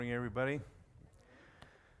morning, everybody.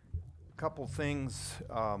 A couple things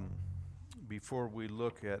before we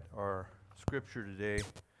look at our scripture today.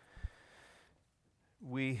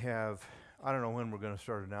 We have, I don't know when we're going to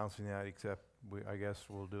start announcing that, except I guess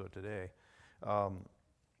we'll do it today.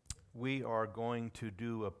 We are going to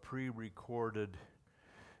do a pre-recorded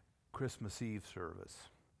Christmas Eve service.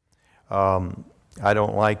 I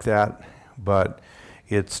don't like that, but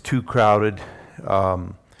it's too crowded.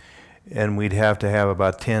 And we'd have to have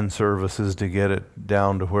about 10 services to get it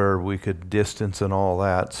down to where we could distance and all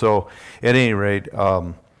that. So at any rate,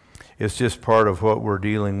 it's just part of what we're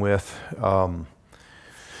dealing with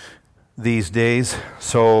these days.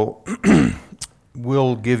 So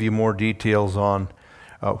we'll give you more details on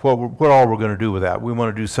what all we're going to do with that. We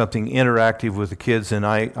want to do something interactive with the kids, and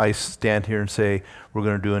I stand here and say we're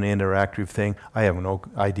going to do an interactive thing. I have no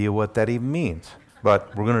idea what that even means,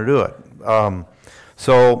 but we're going to do it.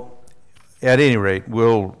 So at any rate,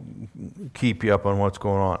 we'll keep you up on what's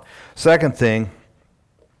going on. Second thing,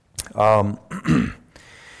 I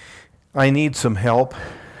need some help.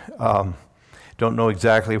 Don't know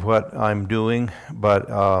exactly what I'm doing, but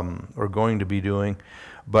or going to be doing.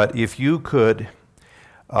 But if you could,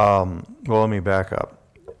 well, let me back up.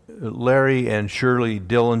 Larry and Shirley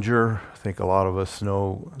Dillinger, I think a lot of us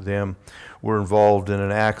know them, were involved in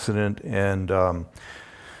an accident, and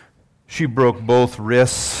she broke both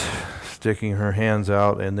wrists, sticking her hands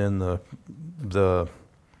out, and then the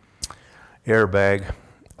airbag.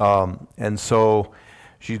 And so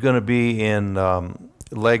she's going to be in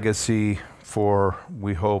Legacy for,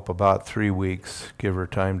 we hope, about 3 weeks, give her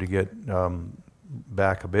time to get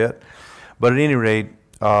back a bit. But at any rate,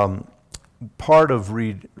 part of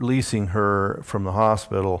releasing her from the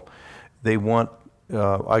hospital, they want,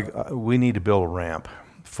 we need to build a ramp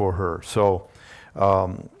for her. So,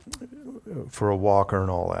 for a walker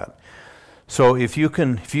and all that. So if you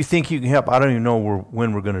think you can help, I don't even know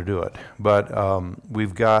when we're going to do it, but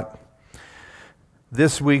we've got,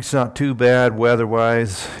 this week's not too bad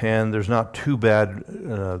weather-wise, and there's not too bad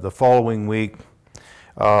the following week.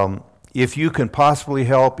 If you can possibly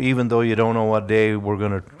help, even though you don't know what day we're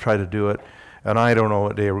going to try to do it, and I don't know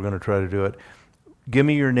what day we're going to try to do it, give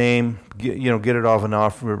me your name, get it off an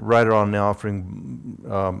offer, write it on an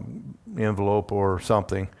offering envelope or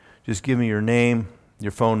something. Just give me your name,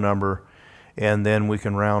 your phone number, and then we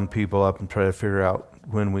can round people up and try to figure out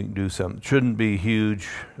when we can do something. It shouldn't be huge.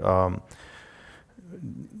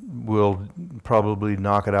 We'll probably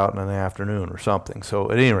knock it out in an afternoon or something.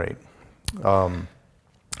 So at any rate,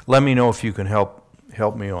 let me know if you can help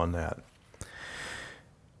me on that.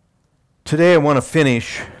 Today I want to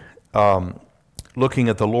finish looking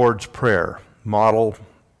at the Lord's Prayer. Model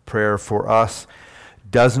prayer for us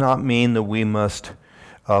does not mean that we must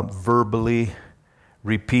verbally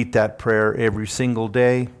repeat that prayer every single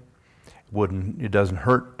day. It doesn't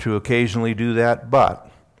hurt to occasionally do that, but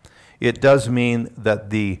it does mean that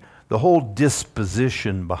the whole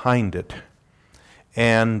disposition behind it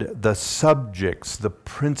and the subjects, the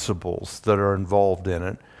principles that are involved in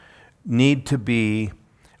it need to be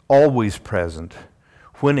always present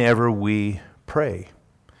whenever we pray.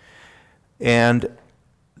 And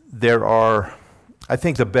there are, I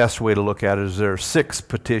think the best way to look at it is there are 6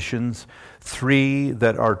 petitions, 3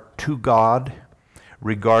 that are to God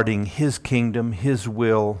regarding His kingdom, His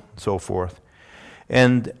will, and so forth.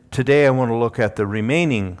 And today I want to look at the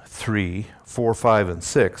remaining 3, 4, 5, and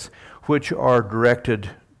 6, which are directed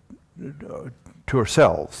to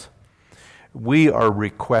ourselves. We are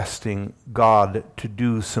requesting God to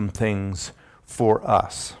do some things for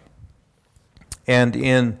us. And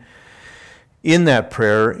in that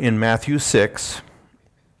prayer, in Matthew 6,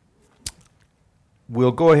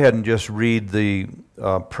 we'll go ahead and just read the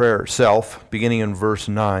prayer itself, beginning in verse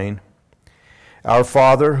 9. Our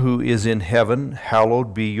Father who is in heaven,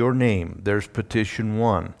 hallowed be your name. There's petition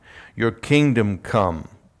 1. Your kingdom come,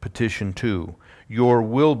 petition 2. Your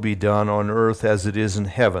will be done on earth as it is in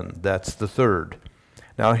heaven. That's the 3rd.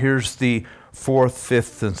 Now here's the 4th,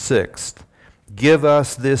 5th, and 6th. Give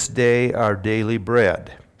us this day our daily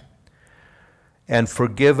bread. And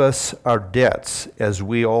forgive us our debts, as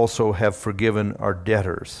we also have forgiven our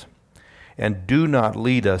debtors. And do not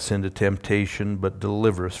lead us into temptation, but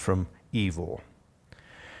deliver us from evil.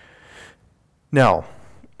 Now,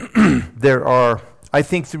 there are, I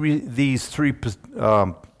think, these 3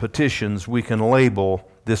 petitions we can label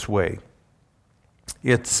this way.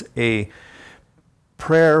 It's a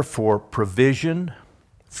prayer for provision,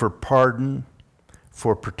 for pardon,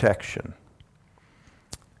 for protection.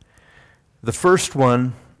 The first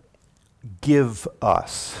one, give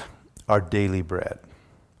us our daily bread.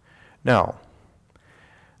 Now,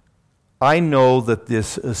 I know that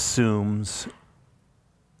this assumes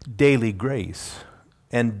daily grace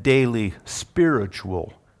and daily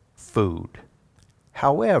spiritual food.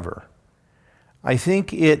 However, I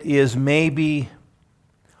think it is maybe,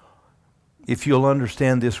 if you'll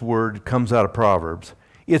understand this word, it comes out of Proverbs,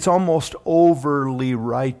 it's almost overly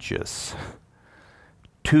righteous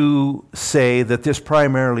to say that this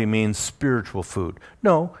primarily means spiritual food.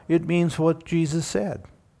 No, it means what Jesus said.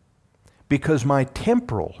 Because my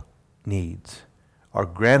temporal needs are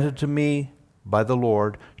granted to me by the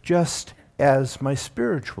Lord just as my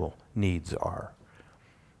spiritual needs are.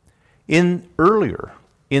 Earlier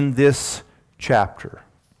in this chapter,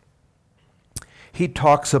 he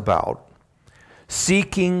talks about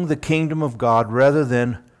seeking the kingdom of God rather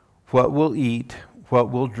than what we'll eat, what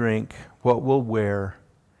we'll drink, what we'll wear.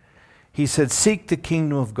 He said, seek the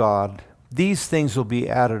kingdom of God. These things will be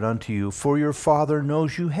added unto you, for your Father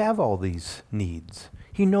knows you have all these needs.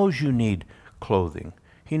 He knows you need clothing.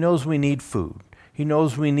 He knows we need food. He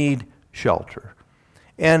knows we need shelter.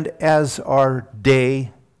 And as our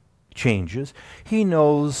day changes, He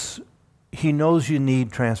knows you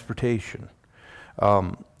need transportation.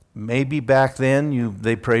 Maybe back then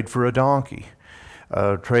they prayed for a donkey,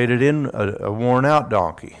 traded in a worn-out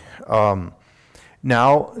donkey.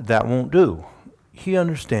 Now that won't do. He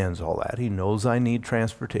understands all that. He knows I need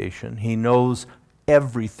transportation. He knows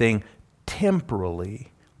everything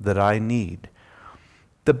temporally that I need.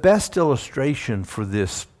 The best illustration for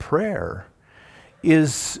this prayer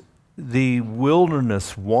is the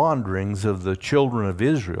wilderness wanderings of the children of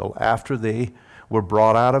Israel after they were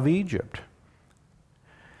brought out of Egypt.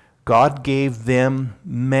 God gave them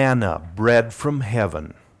manna, bread from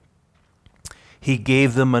heaven. He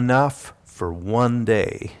gave them enough for one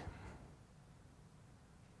day.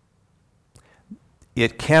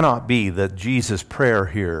 It cannot be that Jesus' prayer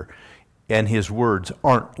here and his words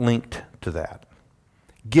aren't linked to that.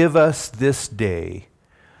 Give us this day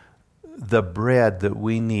the bread that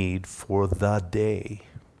we need for the day.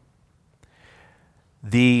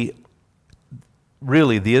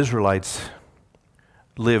 Really, the Israelites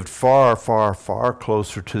lived far, far, far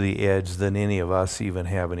closer to the edge than any of us even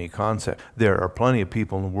have any concept. There are plenty of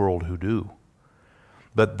people in the world who do.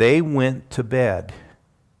 But they went to bed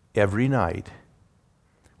every night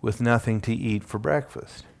with nothing to eat for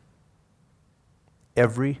breakfast.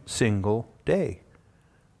 Every single day.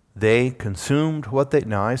 They consumed what they...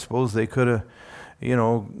 Now, I suppose they could have,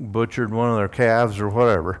 butchered one of their calves or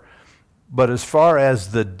whatever. But as far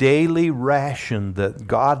as the daily ration that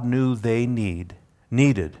God knew they needed,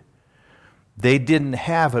 they didn't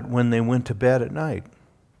have it when they went to bed at night.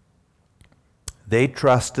 They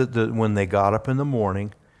trusted that when they got up in the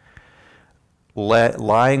morning,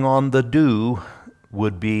 lying on the dew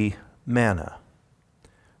would be manna.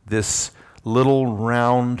 This little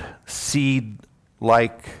round seed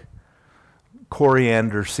like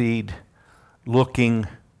coriander seed looking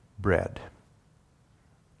bread.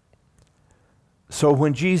 So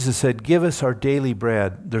when Jesus said, give us our daily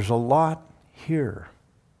bread, there's a lot here.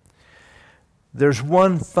 There's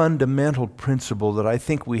one fundamental principle that I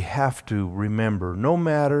think we have to remember, no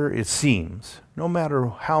matter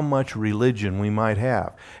how much religion we might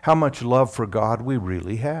have, how much love for God we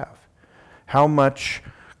really have, how much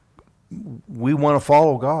we want to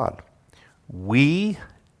follow God. We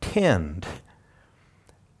tend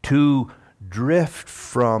to drift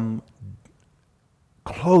from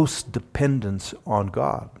close dependence on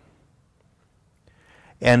God.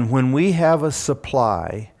 And when we have a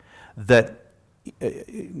supply that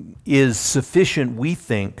is sufficient, we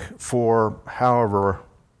think, for however...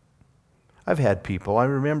 I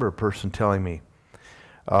remember a person telling me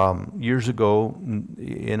years ago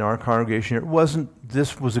in our congregation,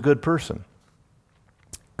 this was a good person,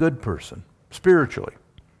 spiritually.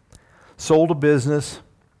 Sold a business,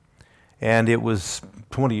 and it was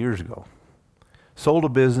 20 years ago. Sold a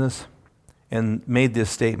business and made this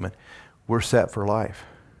statement, we're set for life.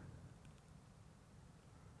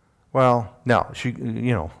 Well, now,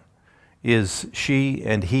 is she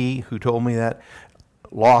and he who told me that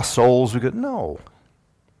lost souls? No.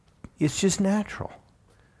 It's just natural.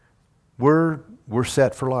 We're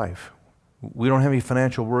set for life. We don't have any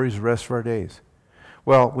financial worries the rest of our days.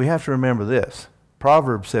 Well, we have to remember this.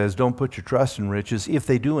 Proverbs says, don't put your trust in riches if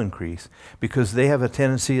they do increase, because they have a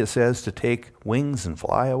tendency, it says, to take wings and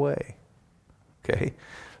fly away. Okay?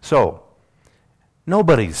 So,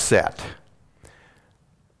 nobody's set.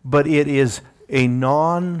 But it is a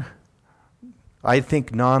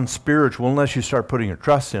non-spiritual, unless you start putting your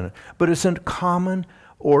trust in it, but it's a common,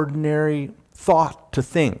 ordinary thought to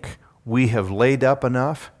think we have laid up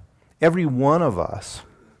enough. Every one of us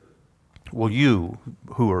Well, you,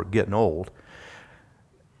 who are getting old,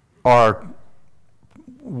 are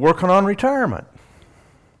working on retirement.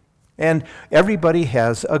 And everybody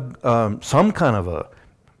has some kind of a,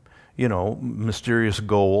 mysterious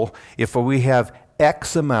goal. If we have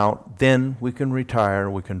X amount, then we can retire,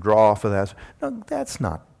 we can draw off of that. No, that's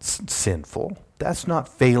not sinful. That's not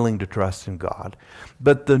failing to trust in God.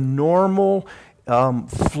 But the normal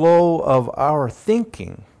flow of our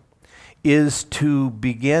thinking is to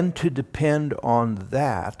begin to depend on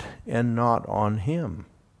that and not on Him.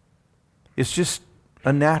 It's just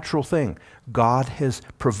a natural thing. God has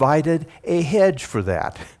provided a hedge for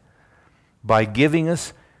that by giving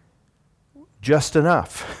us just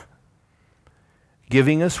enough.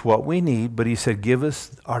 Giving us what we need, but He said, give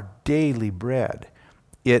us our daily bread.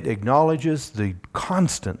 It acknowledges the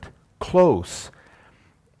constant, close,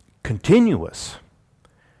 continuous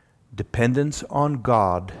dependence on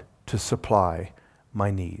God to supply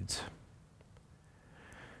my needs.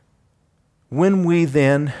 When we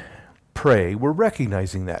then pray, we're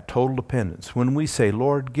recognizing that total dependence. When we say,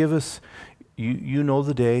 Lord, give us, you know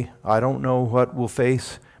the day, I don't know what we'll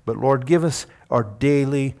face, but Lord, give us our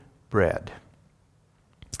daily bread.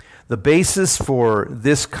 The basis for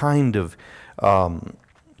this kind of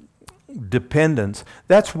dependence,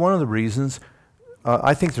 that's one of the reasons,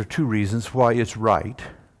 I think there are two reasons why it's right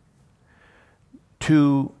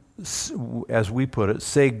to, as we put it,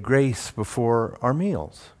 say grace before our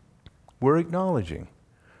meals. We're acknowledging,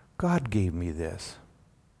 God gave me this.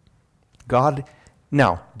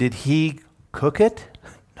 Now, did He cook it?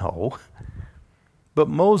 No. But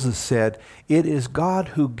Moses said, it is God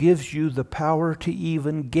who gives you the power to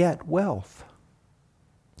even get wealth.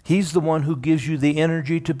 He's the one who gives you the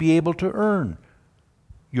energy to be able to earn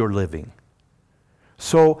your living.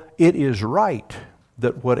 So it is right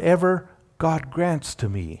that whatever God grants to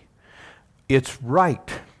me, it's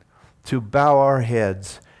right to bow our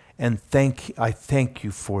heads and I thank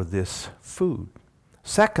you for this food.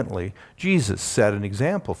 Secondly, Jesus set an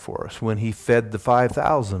example for us when He fed the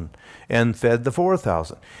 5,000 and fed the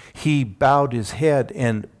 4,000. He bowed His head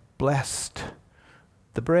and blessed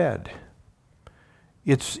the bread.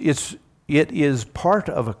 It is part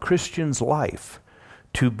of a Christian's life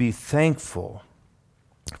to be thankful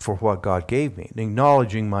for what God gave me, and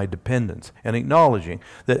acknowledging my dependence, and acknowledging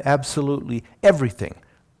that absolutely everything,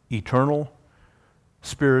 eternal,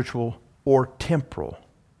 spiritual, or temporal,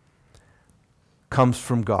 comes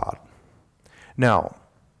from God. Now,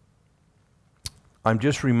 I'm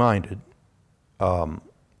just reminded,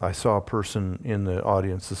 I saw a person in the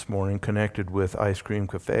audience this morning connected with Ice Cream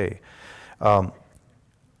Cafe.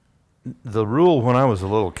 The rule when I was a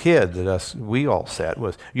little kid that we all set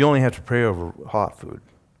was you only have to pray over hot food.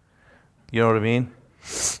 You know what I mean?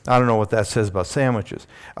 I don't know what that says about sandwiches.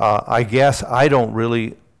 I guess I don't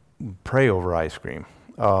really pray over ice cream.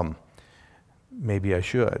 Maybe I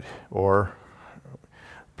should. Or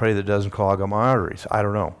pray that it doesn't clog up my arteries. I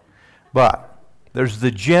don't know. But there's the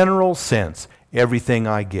general sense, everything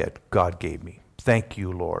I get, God gave me. Thank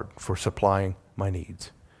you, Lord, for supplying my needs.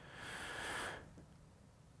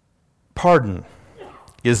 Pardon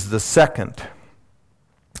is the second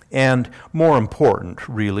and more important,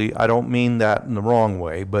 really. I don't mean that in the wrong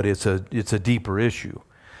way, but it's a deeper issue.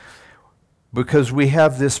 Because we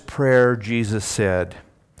have this prayer, Jesus said,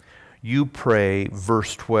 you pray,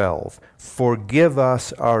 verse 12, forgive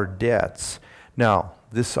us our debts. Now,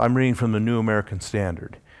 this I'm reading from the New American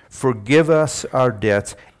Standard. Forgive us our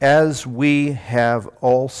debts as we have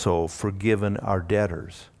also forgiven our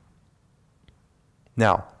debtors.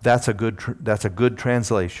 Now, that's a good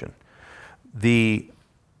translation. The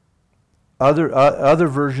other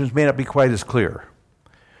versions may not be quite as clear.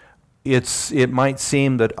 It might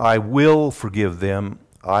seem that I will forgive them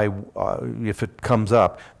if it comes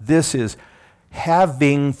up. This is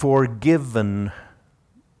having forgiven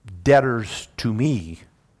debtors to me,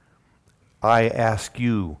 I ask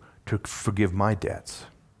you to forgive my debts.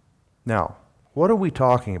 Now, what are we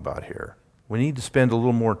talking about here? We need to spend a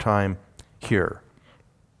little more time here.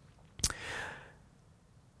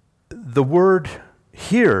 The word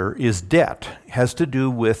here is debt, has to do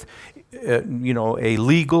with a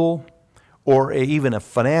legal or even a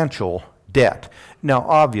financial debt. Now,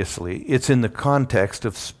 obviously, it's in the context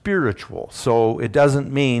of spiritual, so it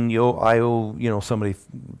doesn't mean I owe somebody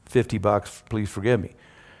 $50, please forgive me.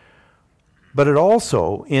 But it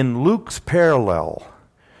also, in Luke's parallel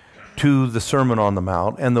to the Sermon on the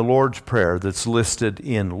Mount and the Lord's Prayer that's listed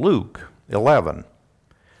in Luke 11,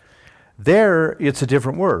 there it's a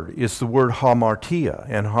different word. It's the word hamartia,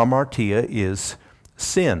 and hamartia is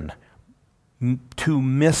sin. To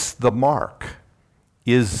miss the mark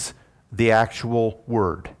is the actual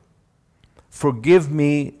word. Forgive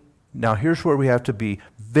me. Now here's where we have to be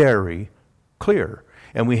very clear.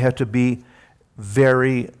 And we have to be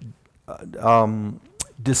very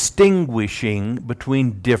distinguishing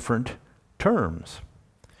between different terms.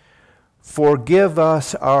 Forgive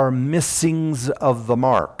us our missings of the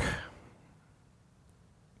mark.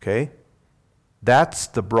 Okay? That's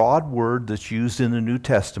the broad word that's used in the New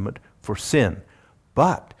Testament for sin.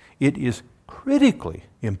 But it is critically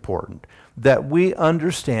important that we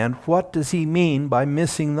understand what does he mean by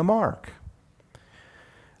missing the mark.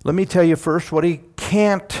 Let me tell you first what he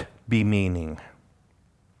can't be meaning.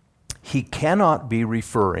 He cannot be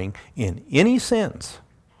referring in any sense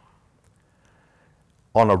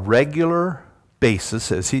on a regular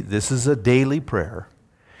basis, as this is a daily prayer.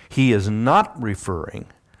 He is not referring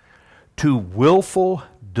to willful,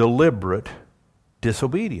 deliberate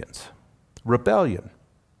disobedience, rebellion.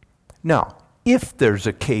 Now, if there's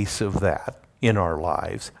a case of that in our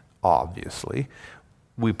lives, obviously,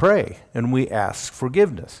 we pray and we ask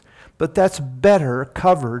forgiveness. But that's better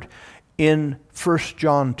covered in 1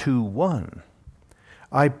 John 2:1.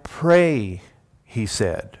 I pray, he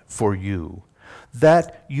said, for you,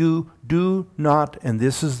 that you do not, and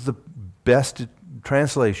this is the best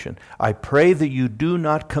translation, I pray that you do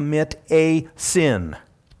not commit a sin.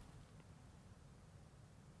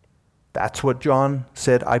 That's what John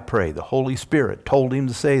said, I pray. The Holy Spirit told him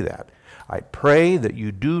to say that. I pray that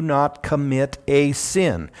you do not commit a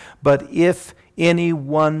sin. But if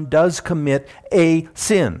anyone does commit a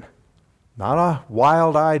sin, not a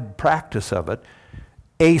wild-eyed practice of it,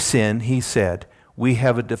 a sin, he said, we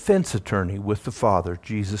have a defense attorney with the Father,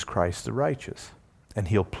 Jesus Christ the righteous. And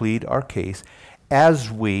he'll plead our case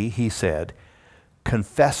as we, he said,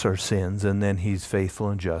 confess our sins, and then he's faithful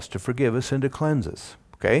and just to forgive us and to cleanse us.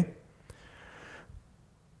 Okay?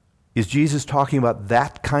 Is Jesus talking about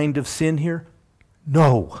that kind of sin here?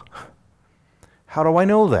 No. How do I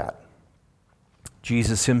know that?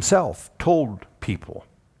 Jesus himself told people.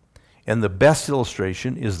 And the best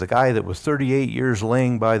illustration is the guy that was 38 years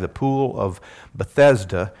laying by the pool of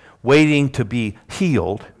Bethesda, waiting to be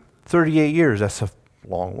healed. 38 years, that's a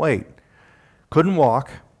long wait. Couldn't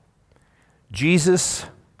walk. Jesus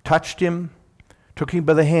touched him, took him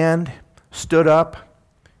by the hand, stood up.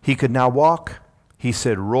 He could now walk. He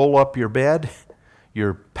said, roll up your bed,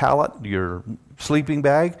 your pallet, your sleeping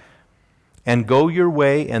bag, and go your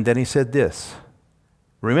way. And then he said this.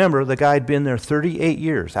 Remember, the guy had been there 38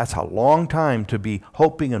 years. That's a long time to be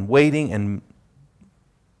hoping and waiting. And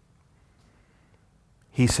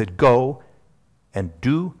he said, go and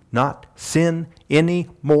do not sin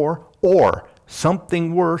anymore, or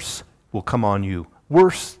something worse will come on you.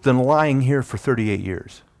 Worse than lying here for 38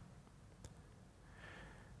 years.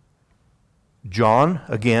 John,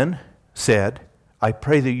 again, said, I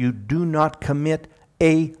pray that you do not commit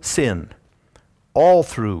a sin. All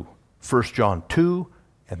through 1 John 2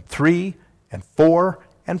 and 3 and 4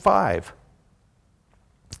 and 5.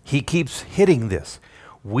 He keeps hitting this.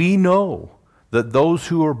 We know that those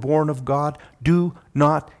who are born of God do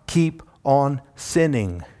not keep on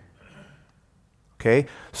sinning. Okay?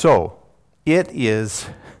 So, it is,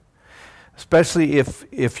 especially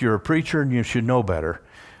if you're a preacher and you should know better,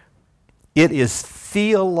 it is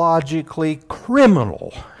theologically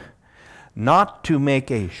criminal not to make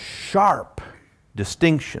a sharp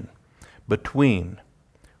distinction between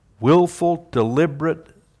willful, deliberate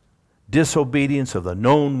disobedience of the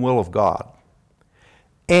known will of God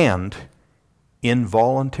and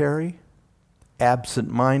involuntary,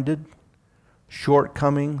 absent-minded,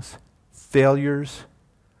 shortcomings, failures,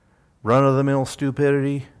 run-of-the-mill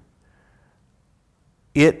stupidity.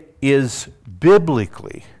 It is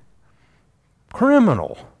biblically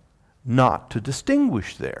criminal not to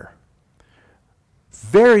distinguish there.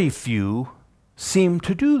 Very few seem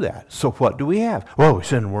to do that. So what do we have? Well, we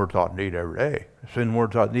sin word, thought, and deed every day. Sin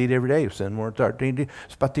word, thought, and deed every day. Sin word, thought, and deed.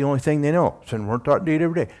 It's about the only thing they know. Sin word, thought, and deed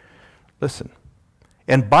every day. Listen.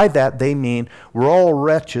 And by that they mean we're all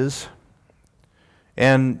wretches.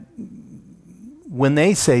 And when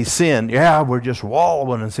they say sin, yeah, we're just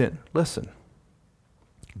wallowing in sin. Listen.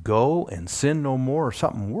 Go and sin no more, or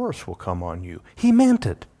something worse will come on you. He meant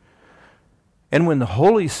it. And when the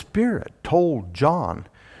Holy Spirit told John,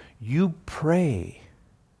 you pray.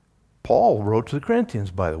 Paul wrote to the Corinthians,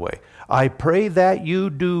 by the way, I pray that you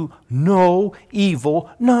do no evil,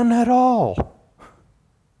 none at all.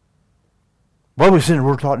 Well, we sin,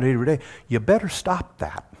 we're taught every day. You better stop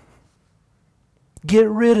that. Get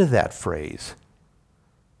rid of that phrase.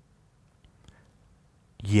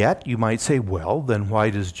 Yet, you might say, well, then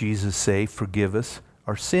why does Jesus say, forgive us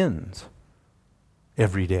our sins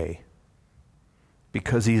every day?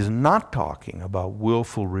 because he's not talking about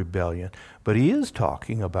willful rebellion, but he is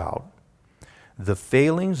talking about the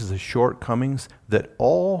failings, the shortcomings that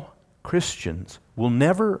all Christians will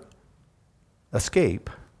never escape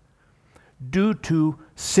due to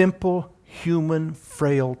simple human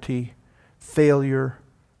frailty, failure,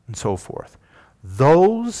 and so forth.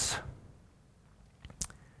 Those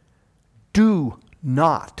do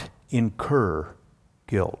not incur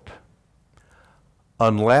guilt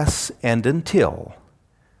unless and until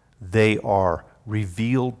they are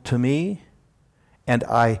revealed to me and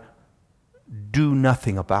I do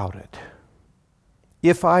nothing about it.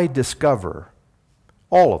 If I discover,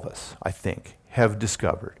 all of us, I think, have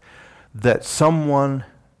discovered that someone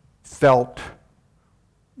felt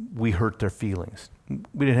we hurt their feelings.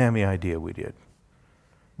 We didn't have any idea we did.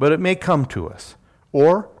 But it may come to us.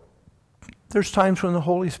 Or there's times when the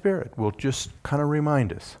Holy Spirit will just kind of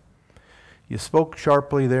remind us. You spoke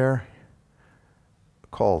sharply there,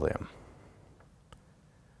 call them.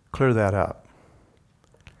 Clear that up.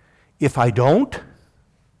 If I don't,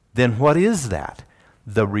 then what is that?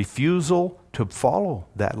 The refusal to follow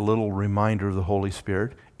that little reminder of the Holy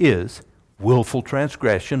Spirit is willful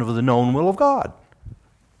transgression of the known will of God.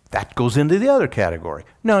 That goes into the other category.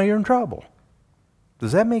 Now you're in trouble.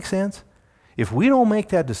 Does that make sense? If we don't make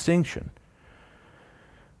that distinction,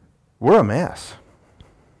 we're a mess.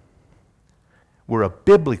 We're a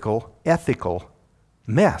biblical, ethical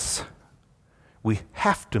mess. We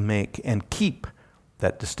have to make and keep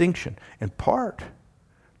that distinction. And part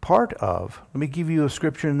of, let me give you a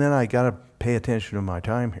scripture and then I got to pay attention to my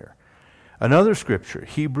time here. Another scripture,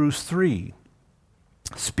 Hebrews 3,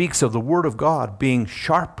 speaks of the Word of God being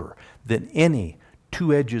sharper than any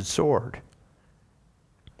two-edged sword.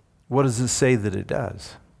 What does it say that it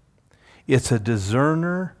does? It's a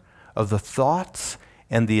discerner of the thoughts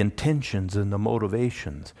and the intentions and the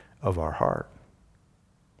motivations of our heart.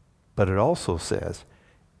 But it also says,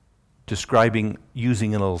 describing,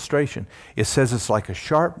 using an illustration, it says it's like a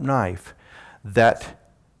sharp knife that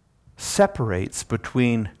separates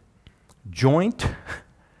between joint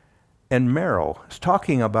and marrow. It's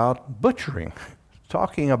talking about butchering. It's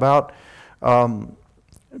talking about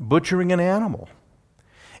butchering an animal.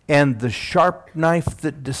 And the sharp knife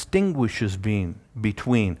that distinguishes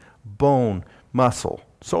between bone, muscle,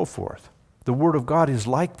 so forth. The Word of God is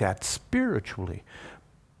like that spiritually.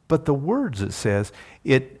 But the words, it says,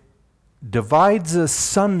 it divides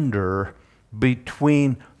asunder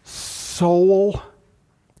between soul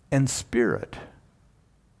and spirit.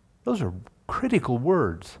 Those are critical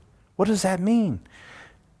words. What does that mean?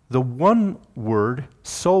 The one word,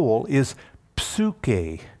 soul, is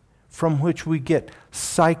psyche, from which we get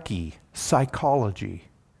psyche, psychology.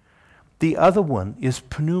 The other one is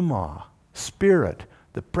pneuma, spirit,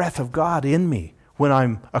 the breath of God in me when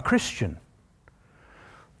I'm a Christian.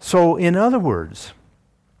 So, in other words,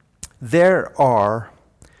 there are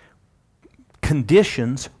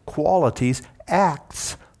conditions, qualities,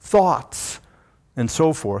 acts, thoughts, and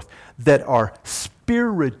so forth that are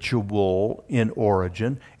spiritual in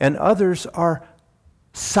origin, and others are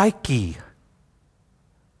psyche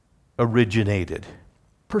originated.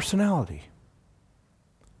 Personality,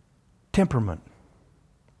 temperament.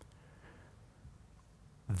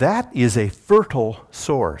 That is a fertile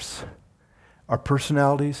source. Our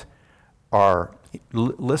personalities are,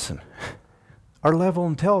 listen, our level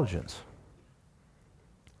of intelligence.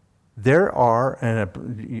 There are,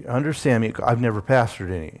 and understand me, I've never pastored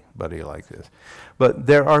anybody like this, but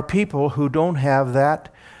there are people who don't have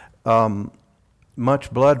that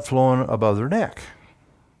much blood flowing above their neck.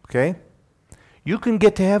 Okay? You can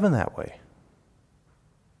get to heaven that way.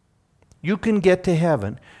 You can get to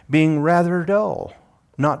heaven being rather dull,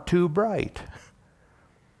 not too bright,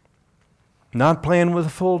 not playing with a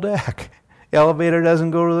full deck. Elevator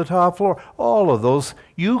doesn't go to the top floor. All of those,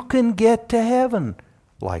 you can get to heaven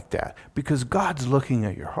like that because God's looking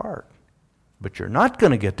at your heart. But you're not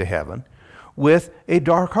going to get to heaven with a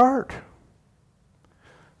dark heart.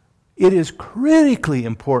 It is critically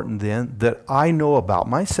important then that I know about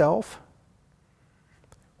myself.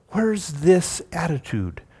 Where's this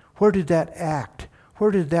attitude? Where did that act?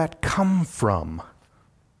 Where did that come from?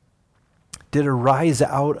 Did it arise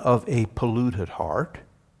out of a polluted heart?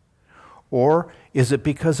 Or is it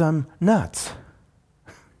because I'm nuts?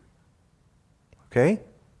 Okay?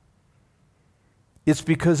 It's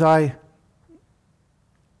because I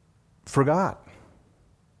forgot.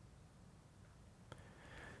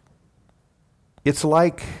 It's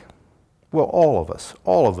like, well,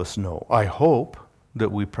 all of us know, I hope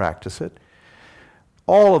that we practice it.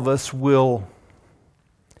 All of us will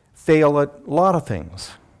fail at a lot of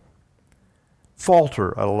things.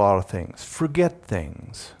 falter at a lot of things, forget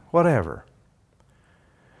things, whatever.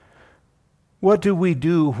 What do we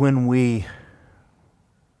do when we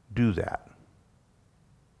do that?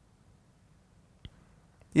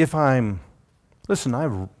 Listen,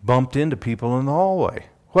 I've bumped into people in the hallway.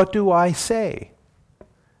 What do I say?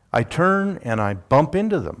 I turn and I bump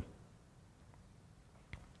into them.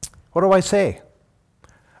 What do I say?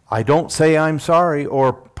 I don't say I'm sorry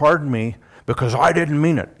or pardon me because I didn't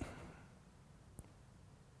mean it.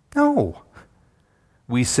 No.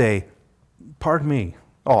 We say, pardon me.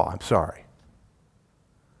 Oh, I'm sorry.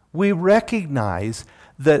 We recognize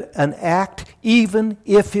that an act, even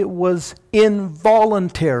if it was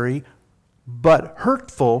involuntary but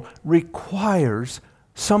hurtful, requires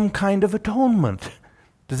some kind of atonement.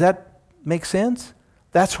 Does that make sense?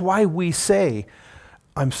 That's why we say,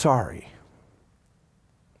 I'm sorry.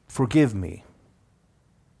 Forgive me.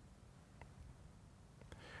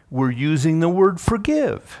 We're using the word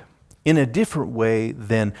forgive in a different way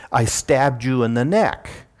than I stabbed you in the neck.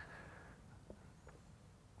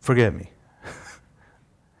 Forgive me.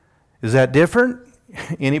 Is that different?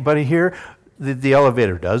 Anybody here? The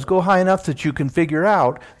elevator does go high enough that you can figure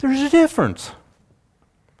out there's a difference.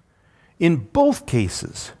 In both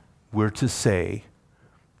cases, we're to say,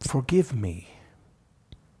 forgive me.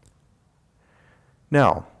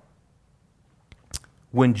 Now,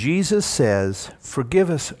 when Jesus says, forgive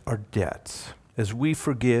us our debts, as we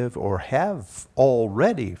forgive or have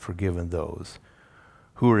already forgiven those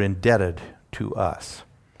who are indebted to us,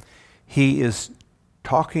 he is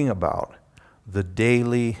talking about the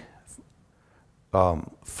daily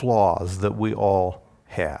flaws that we all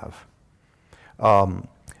have.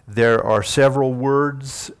 There are several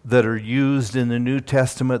words that are used in the New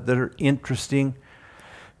Testament that are interesting.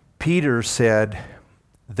 Peter said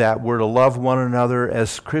that we're to love one another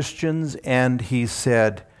as Christians, and he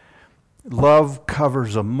said, love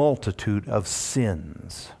covers a multitude of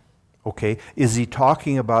sins. Okay, is he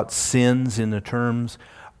talking about sins in the terms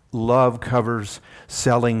love covers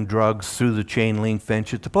selling drugs through the chain link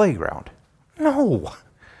fence at the playground? No.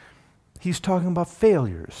 He's talking about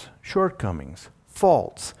failures, shortcomings,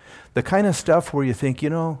 faults, the kind of stuff where you think,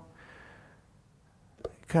 it kind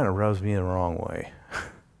of rubs me in the wrong way.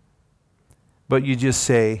 But you just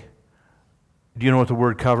say, do you know what the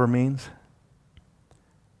word cover means?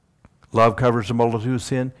 Love covers a multitude of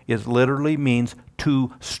sin. It literally means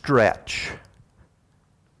to stretch,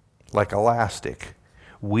 like elastic.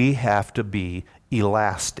 We have to be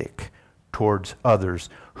elastic towards others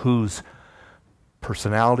whose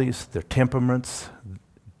personalities, their temperaments,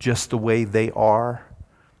 just the way they are,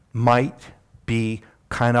 might be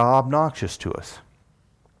kind of obnoxious to us.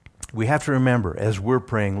 We have to remember, as we're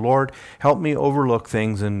praying, Lord, help me overlook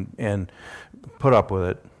things and put up with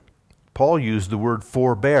it. Paul used the word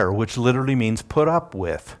forbear, which literally means put up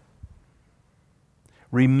with.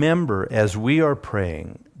 Remember, as we are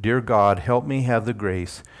praying, dear God, help me have the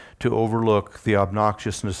grace to overlook the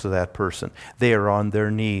obnoxiousness of that person. They are on their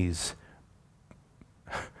knees,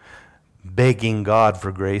 begging God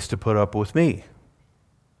for grace to put up with me.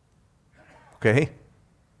 Okay?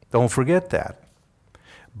 Don't forget that.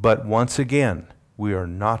 But once again, we are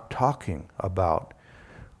not talking about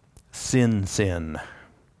sin.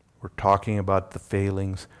 We're talking about the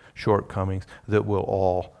failings, shortcomings that we'll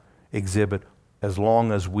all exhibit as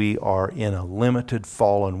long as we are in a limited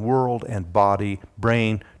fallen world and body,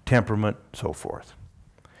 brain, temperament, so forth.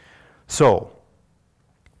 So,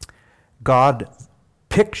 God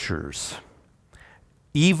pictures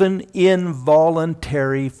even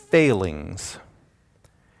involuntary failings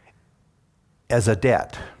as a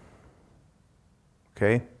debt.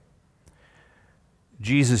 Okay?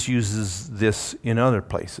 Jesus uses this in other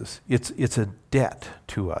places. It's a debt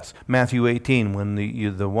to us. Matthew 18, when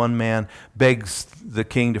the one man begs the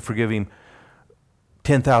king to forgive him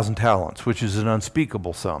 10,000 talents, which is an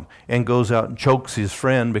unspeakable sum, and goes out and chokes his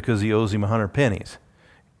friend because he owes him 100 pennies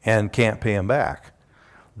and can't pay him back.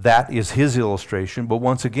 That is his illustration, but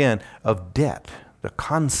once again, of debt. The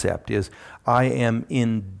concept is, I am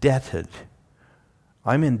indebted.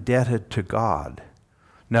 I'm indebted to God.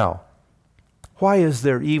 Now, why is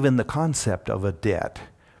there even the concept of a debt?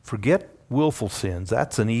 Forget willful sins.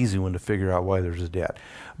 That's an easy one to figure out why there's a debt.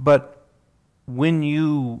 But when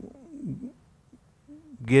you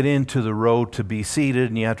get into the road to be seated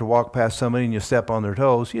and you have to walk past somebody and you step on their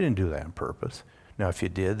toes, you didn't do that on purpose. Now, if you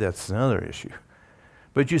did, that's another issue.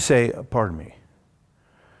 But you say, pardon me.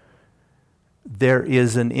 There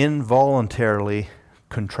is an involuntarily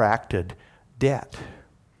contracted debt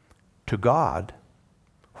to God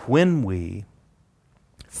when we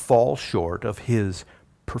fall short of His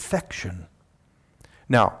perfection.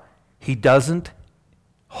 Now, He doesn't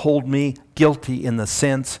hold me guilty in the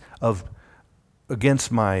sense of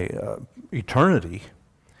against my eternity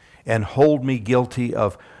and hold me guilty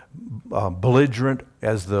of belligerent,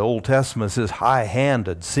 as the Old Testament says,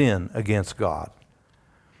 high-handed sin against God.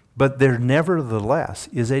 But there nevertheless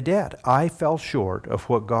is a debt. I fell short of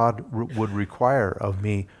what God would require of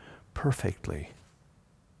me perfectly.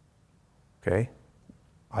 Okay?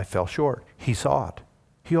 I fell short. He saw it.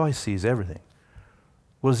 He always sees everything.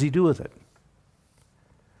 What does he do with it?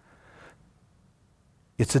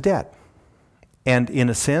 It's a debt. And in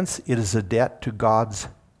a sense, it is a debt to God's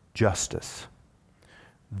justice.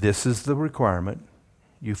 This is the requirement.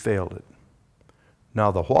 You failed it.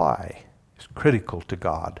 Now the why is critical to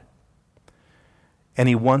God. And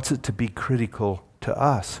he wants it to be critical to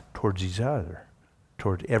us, towards each other,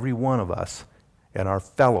 toward every one of us and our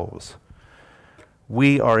fellows.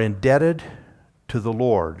 We are indebted to the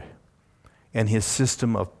Lord and his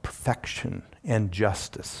system of perfection and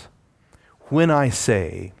justice. When I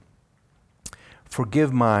say,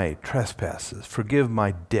 forgive my trespasses, forgive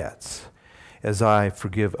my debts, as I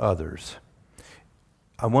forgive others,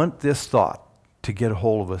 I want this thought to get a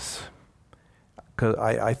hold of us, because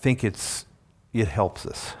I think it helps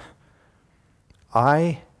us.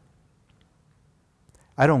 I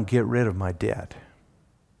don't get rid of my debt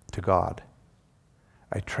to God.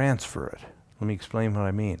 I transfer it. Let me explain what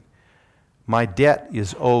I mean. My debt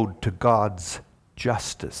is owed to God's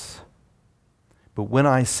justice. But when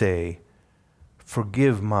I say,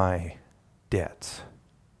 forgive my debts,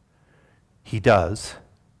 he does.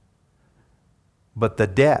 But the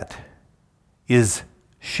debt is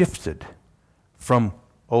shifted from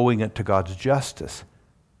owing it to God's justice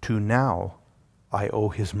to now I owe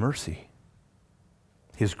his mercy,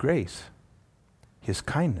 his grace, his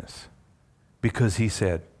kindness. Because he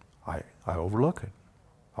said, I overlook it.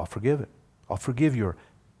 I'll forgive it. I'll forgive your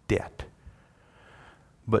debt.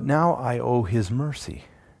 But now I owe his mercy.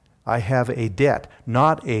 I have a debt,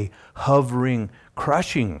 not a hovering,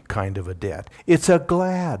 crushing kind of a debt. It's a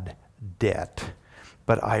glad debt.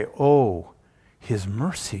 But I owe his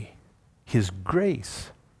mercy, his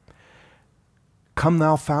grace. Come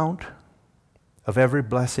thou fount of every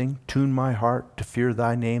blessing, tune my heart to fear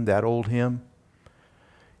thy name, that old hymn,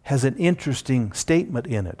 has an interesting statement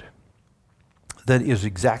in it that is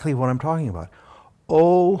exactly what I'm talking about.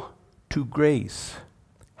 Oh, to grace,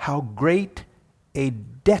 how great a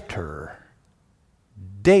debtor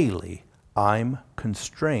daily I'm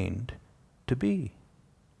constrained to be.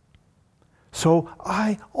 So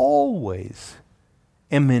I always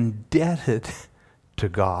am indebted to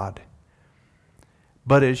God.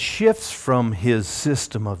 But it shifts from his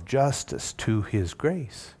system of justice to his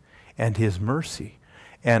grace and his mercy.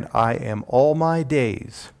 And I am all my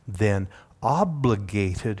days then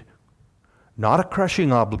obligated, not a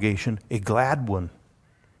crushing obligation, a glad one,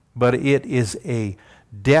 but it is a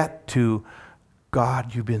debt to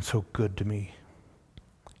God. You've been so good to me.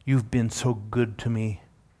 You've been so good to me.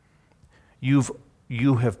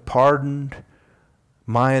 You have pardoned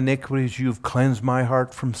my iniquities. You've cleansed my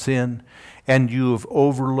heart from sin, and you have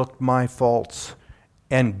overlooked my faults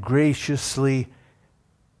and graciously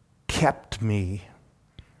kept me.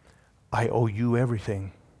 I owe you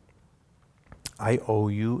everything. I owe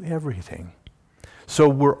you everything. So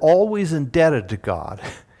we're always indebted to God.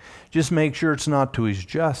 Just make sure it's not to his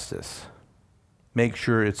justice. Make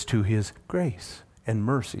sure it's to his grace and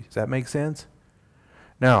mercy. Does that make sense?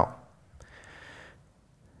 Now,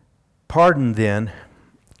 pardon then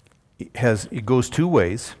it goes two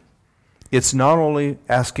ways. It's not only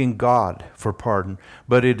asking God for pardon,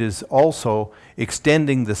 but it is also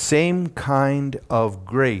extending the same kind of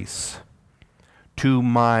grace to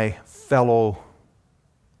my fellow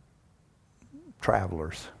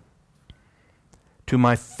travelers, to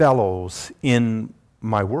my fellows in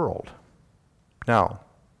my world. Now,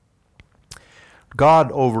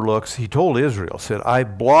 God overlooks, he told Israel, said, I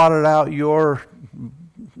blotted out your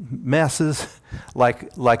messes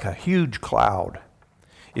like a huge cloud.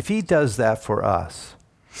 If he does that for us,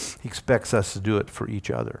 he expects us to do it for each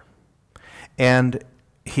other. And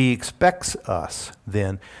he expects us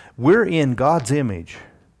then, we're in God's image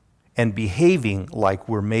and behaving like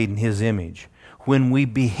we're made in his image. When we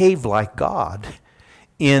behave like God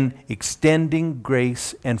in extending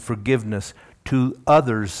grace and forgiveness to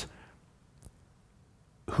others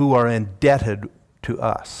who are indebted to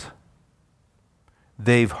us.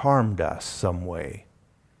 They've harmed us some way.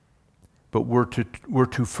 But we're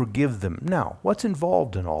to forgive them. Now, what's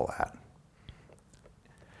involved in all that?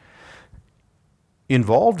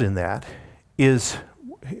 Involved in that is,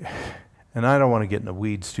 and I don't want to get in the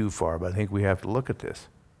weeds too far, but I think we have to look at this.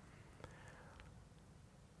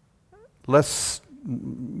 let's,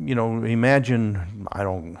 imagine,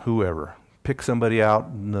 whoever. Pick somebody out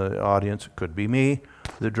in the audience, it could be me,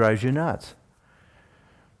 that drives you nuts.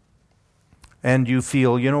 And you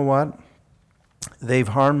feel, you know what? They've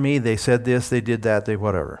harmed me, they said this, they did that, they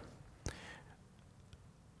whatever.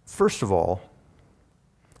 First of all,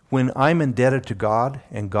 when I'm indebted to God,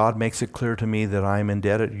 and God makes it clear to me that I'm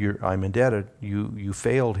indebted, you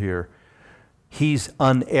failed here, He's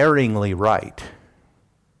unerringly right.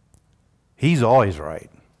 He's always right.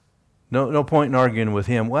 No point in arguing with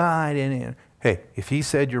Him. Well, I didn't. Hey, if He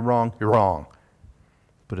said you're wrong, you're wrong.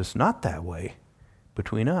 But it's not that way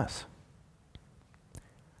between us.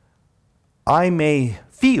 I may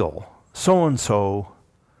feel so-and-so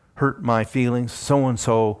hurt my feelings,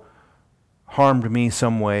 so-and-so harmed me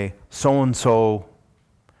some way, so-and-so,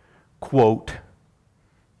 quote,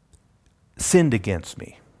 sinned against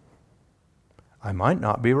me. I might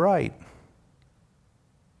not be right.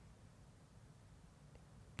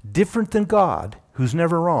 Different than God, who's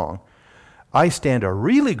never wrong, I stand a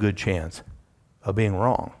really good chance of being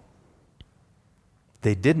wrong.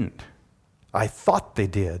 They didn't. I thought they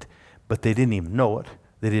did, but they didn't even know it.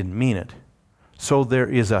 They didn't mean it. So there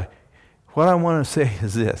is what I want to say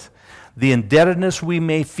is this. The indebtedness we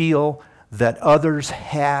may feel that others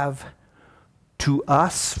have to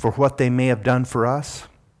us for what they may have done for us,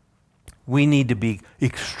 we need to be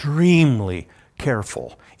extremely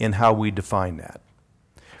careful in how we define that.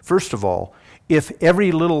 First of all, if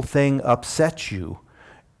every little thing upsets you,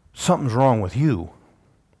 something's wrong with you.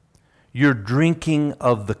 You're drinking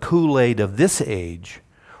of the Kool-Aid of this age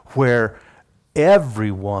where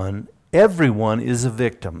everyone is a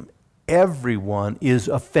victim. Everyone is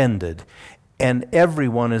offended. And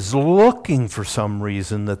everyone is looking for some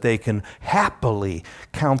reason that they can happily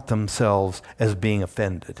count themselves as being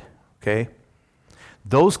offended. Okay?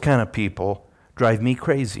 Those kind of people drive me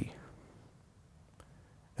crazy.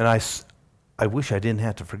 And I wish I didn't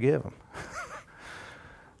have to forgive them.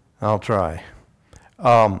 I'll try.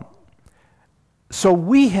 So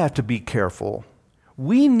we have to be careful.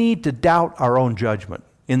 We need to doubt our own judgment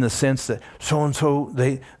in the sense that so-and-so,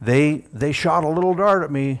 they shot a little dart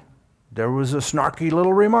at me. There was a snarky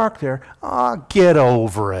little remark there. Get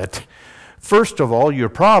over it. First of all, you're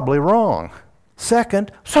probably wrong.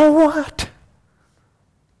 Second, so what?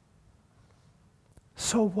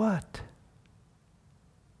 So what?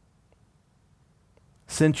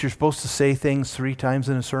 Since you're supposed to say things 3 times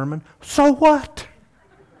in a sermon, so what?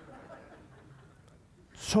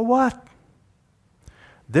 So what?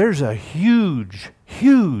 There's a huge,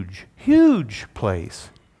 huge, huge place.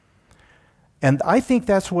 And I think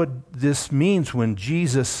that's what this means when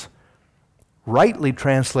Jesus, rightly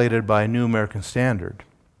translated by New American Standard,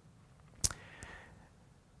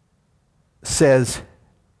 says,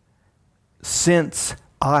 since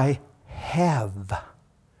I have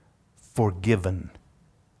forgiven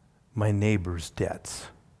my neighbor's debts.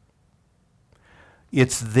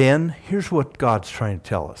 It's then, here's what God's trying to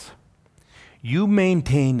tell us. You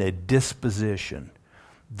maintain a disposition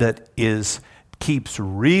that keeps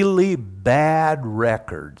really bad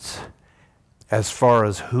records as far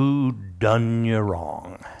as who done you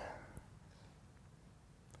wrong.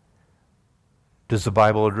 Does the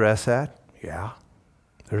Bible address that? Yeah.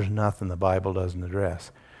 There's nothing the Bible doesn't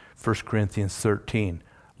address. 1 Corinthians 13,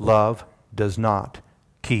 love does not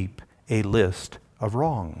keep a list of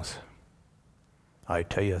wrongs. I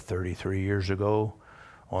tell you, 33 years ago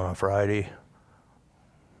on a Friday,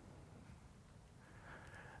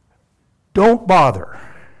 don't bother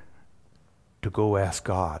to go ask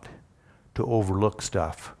God to overlook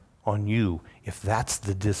stuff on you if that's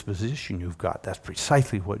the disposition you've got. That's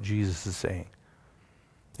precisely what Jesus is saying.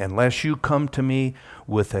 Unless you come to me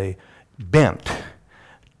with a bent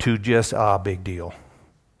to just, big deal.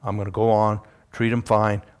 I'm going to go on, treat them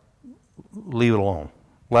fine, leave it alone,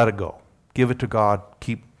 let it go. Give it to God,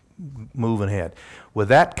 keep moving ahead. With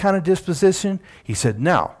that kind of disposition, he said,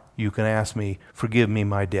 now you can ask me, forgive me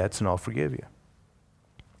my debts, and I'll forgive you.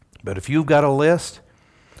 But if you've got a list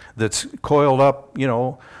that's coiled up,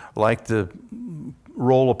 like the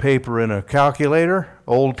roll of paper in a calculator,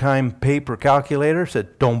 old-time paper calculator,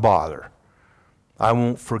 said, don't bother. I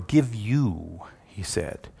won't forgive you, he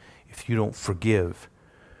said, if you don't forgive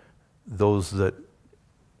those that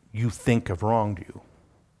you think have wronged you.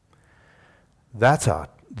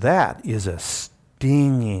 That is a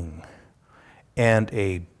stinging and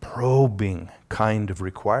a probing kind of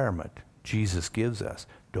requirement Jesus gives us.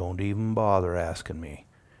 Don't even bother asking me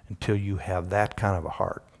until you have that kind of a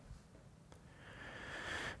heart.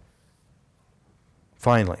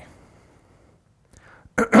 Finally,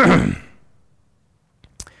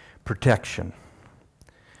 protection.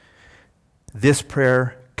 This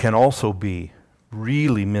prayer can also be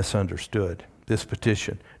really misunderstood, this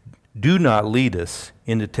petition. Do not lead us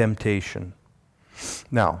into temptation.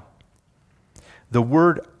 Now, the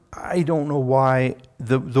word, I don't know why,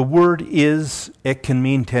 the word is, it can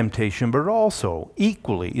mean temptation, but it also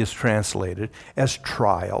equally is translated as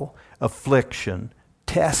trial, affliction,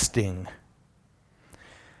 testing.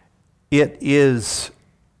 It is,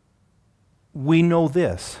 we know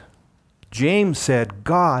this. James said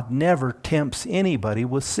God never tempts anybody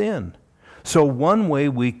with sin. So one way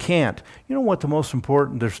we can't. You know what the most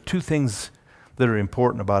important, there's two things that are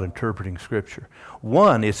important about interpreting Scripture.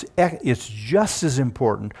 One, it's just as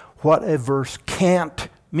important what a verse can't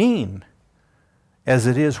mean as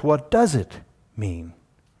it is what does it mean.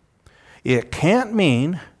 It can't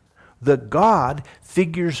mean that God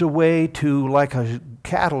figures a way to, like a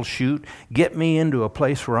cattle chute, get me into a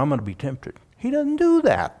place where I'm going to be tempted. He doesn't do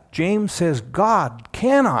that. James says God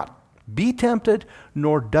cannot be tempted,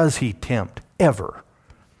 nor does he tempt, ever.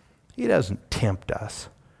 He doesn't tempt us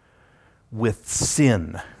with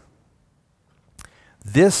sin.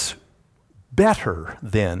 This better,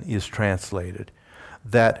 then, is translated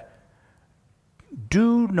that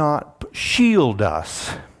do not shield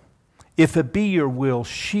us. If it be your will,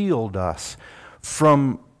 shield us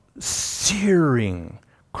from searing,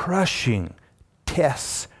 crushing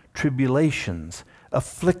tests, tribulations,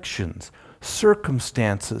 afflictions,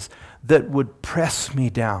 circumstances that would press me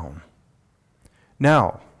down.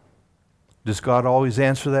 Now, does God always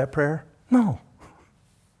answer that prayer? No.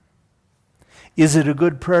 Is it a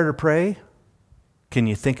good prayer to pray? Can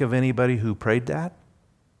you think of anybody who prayed that?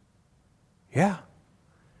 Yeah.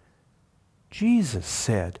 Jesus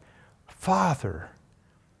said, Father,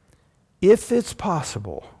 if it's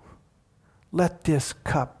possible, let this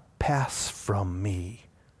cup pass from me.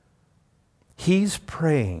 He's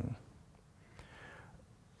praying.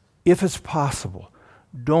 If it's possible,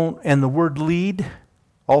 don't, and the word lead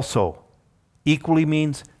also equally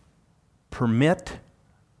means permit,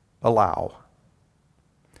 allow.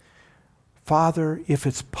 Father, if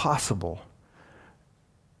it's possible,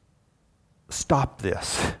 stop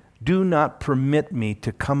this. Do not permit me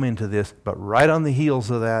to come into this. But right on the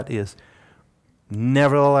heels of that is,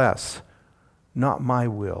 nevertheless, not my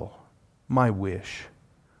will, my wish,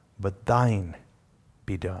 but thine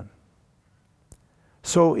be done.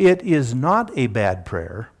 So it is not a bad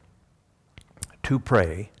prayer to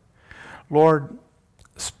pray, Lord,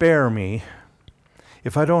 spare me.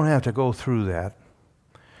 If I don't have to go through that,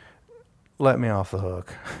 let me off the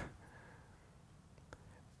hook.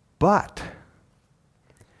 But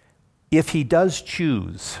if he does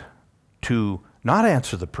choose to not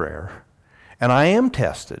answer the prayer, and I am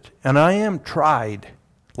tested, and I am tried,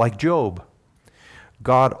 like Job,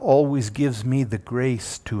 God always gives me the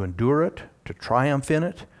grace to endure it, to triumph in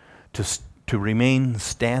it, to remain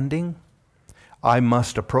standing. I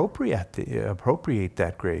must appropriate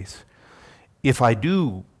that grace. If I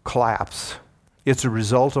do collapse, it's a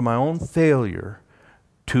result of my own failure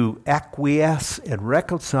to acquiesce and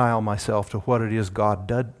reconcile myself to what it is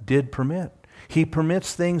God did permit. He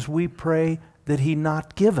permits things we pray that he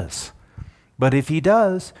not give us. But if he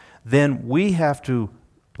does, then we have to,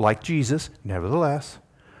 like Jesus, nevertheless,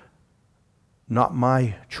 not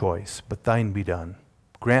my choice, but thine be done.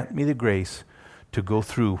 Grant me the grace to go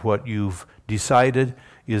through what you've decided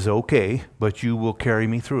is okay, but you will carry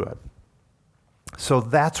me through it. So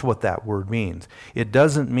that's what that word means. It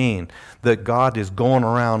doesn't mean that God is going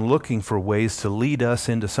around looking for ways to lead us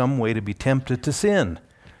into some way to be tempted to sin.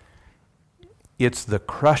 It's the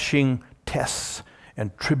crushing tests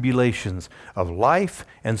and tribulations of life,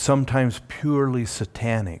 and sometimes purely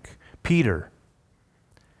satanic. Peter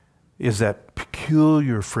is that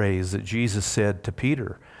peculiar phrase that Jesus said to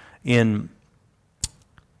Peter in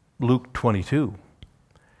Luke 22.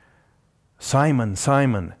 Simon,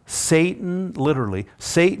 Simon, Satan, literally,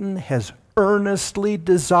 Satan has earnestly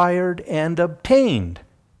desired and obtained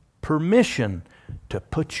permission to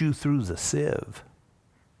put you through the sieve.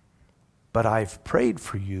 But I've prayed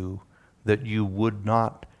for you that you would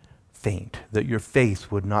not faint, that your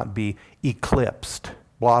faith would not be eclipsed,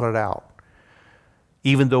 blotted out.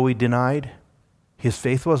 Even though he denied, his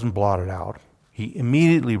faith wasn't blotted out. He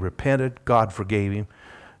immediately repented, God forgave him,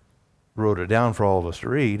 wrote it down for all of us to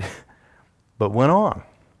read, but went on.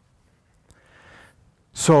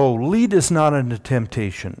 So lead us not into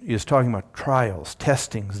temptation is talking about trials,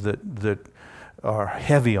 testings that are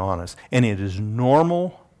heavy on us, and it is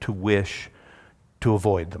normal to wish to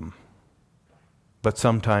avoid them. But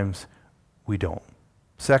sometimes we don't.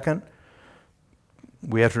 Second,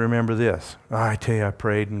 we have to remember this. I tell you, I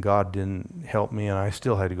prayed and God didn't help me and I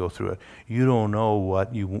still had to go through it. You don't know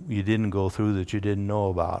what you didn't go through that you didn't know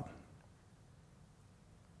about.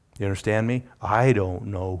 You understand me? I don't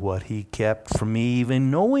know what he kept from me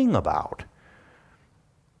even knowing about.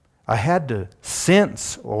 I had to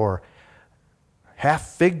sense or half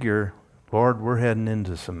figure, Lord, we're heading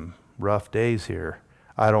into some rough days here.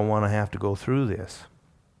 I don't want to have to go through this.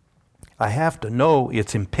 I have to know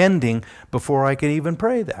it's impending before I can even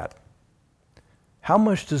pray that. How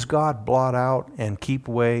much does God blot out and keep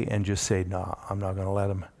away and just say, no, I'm not going to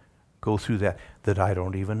let him go through that I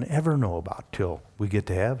don't even ever know about till we get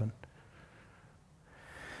to heaven?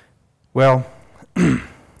 Well, I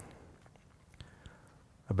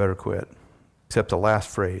better quit. Except the last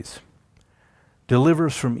phrase. Deliver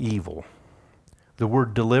us from evil. The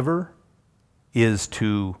word deliver is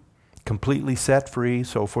to completely set free,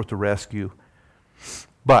 so forth, to rescue.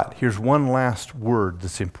 But here's one last word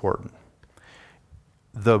that's important.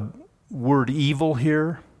 The word evil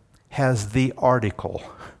here has the article,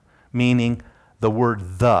 meaning the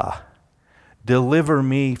word the. Deliver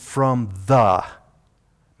me from the.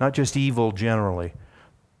 Not just evil generally.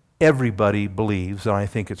 Everybody believes, and I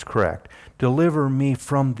think it's correct, deliver me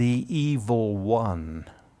from the evil one.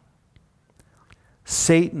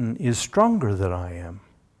 Satan is stronger than I am.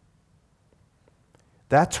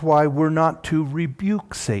 That's why we're not to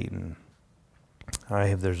rebuke Satan.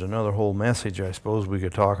 There's another whole message I suppose we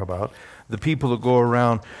could talk about. The people that go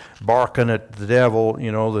around barking at the devil,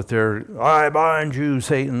 that I bind you,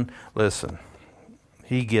 Satan. Listen,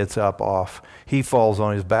 he gets up off. He falls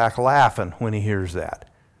on his back laughing when he hears that.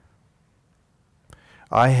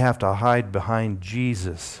 I have to hide behind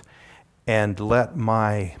Jesus and let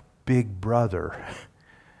my big brother,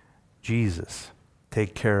 Jesus,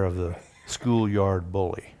 take care of the schoolyard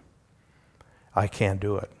bully. I can't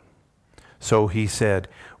do it. So he said,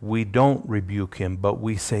 we don't rebuke him, but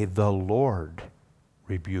we say, the Lord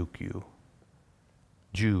rebuke you.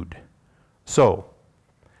 Jude. So,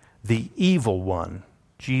 the evil one,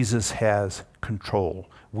 Jesus has control.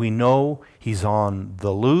 We know he's on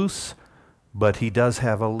the loose, but he does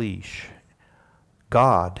have a leash.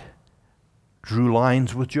 God drew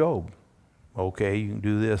lines with Job. Okay, you can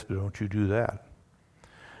do this, but don't you do that.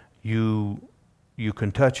 You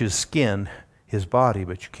can touch his skin, his body,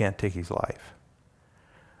 but you can't take his life.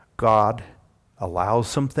 God allows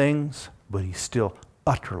some things, but he's still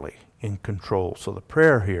utterly in control. So the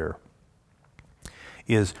prayer here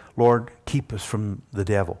is, Lord, keep us from the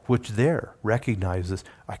devil, which there recognizes,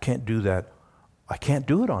 I can't do that. I can't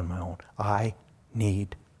do it on my own. I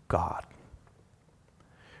need God.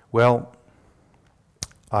 Well,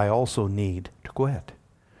 I also need to quit.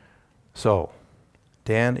 So,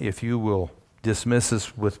 Dan, if you will dismiss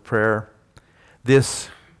us with prayer. This,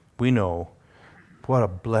 we know, what a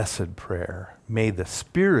blessed prayer. May the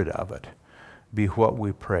spirit of it be what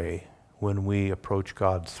we pray when we approach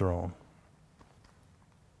God's throne.